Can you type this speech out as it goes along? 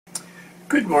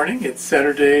Good morning. It's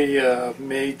Saturday,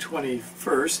 May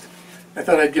 21st. I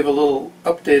thought I'd give a little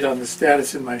update on the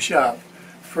status in my shop.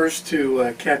 First,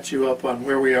 to catch you up on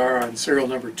where we are on serial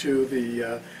number 2,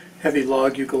 the heavy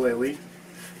log ukulele.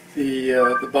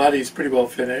 The body's pretty well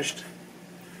finished.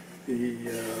 The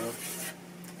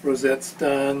rosette's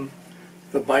done.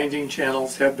 The binding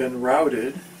channels have been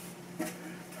routed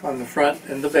on the front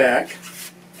and the back.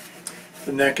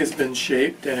 The neck has been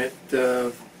shaped and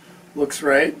it looks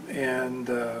right and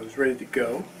is ready to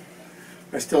go.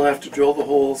 I still have to drill the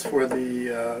holes for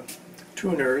the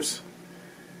tuners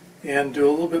and do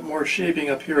a little bit more shaping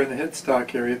up here in the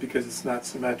headstock area because it's not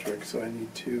symmetric, so I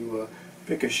need to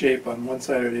pick a shape on one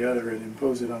side or the other and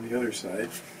impose it on the other side.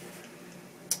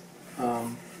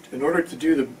 In order to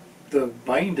do the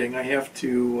binding, I have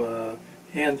to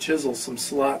hand chisel some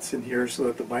slots in here so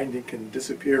that the binding can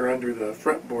disappear under the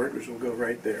fretboard, which will go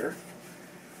right there.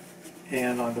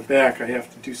 And on the back I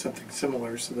have to do something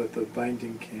similar so that the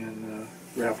binding can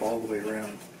wrap all the way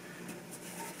around.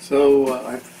 So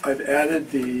I've added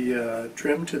the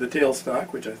trim to the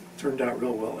tailstock, which turned out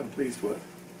real well. I'm pleased with.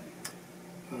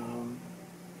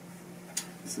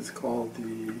 This is called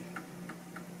the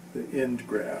end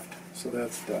graft, so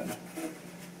that's done.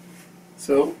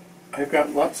 So I've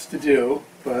got lots to do,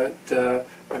 but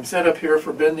I'm set up here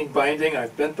for bending binding.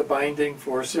 I've bent the binding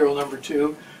for serial number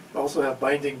 2. I also have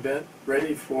binding bent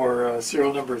ready for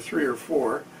serial number 3 or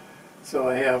 4. So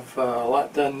I have a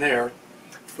lot done there.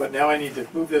 But now I need to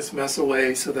move this mess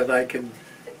away so that I can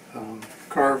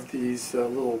carve these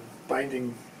little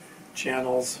binding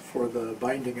channels for the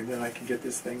binding, and then I can get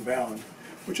this thing bound,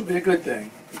 which will be a good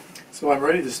thing. So I'm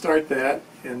ready to start that,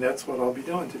 and that's what I'll be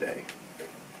doing today.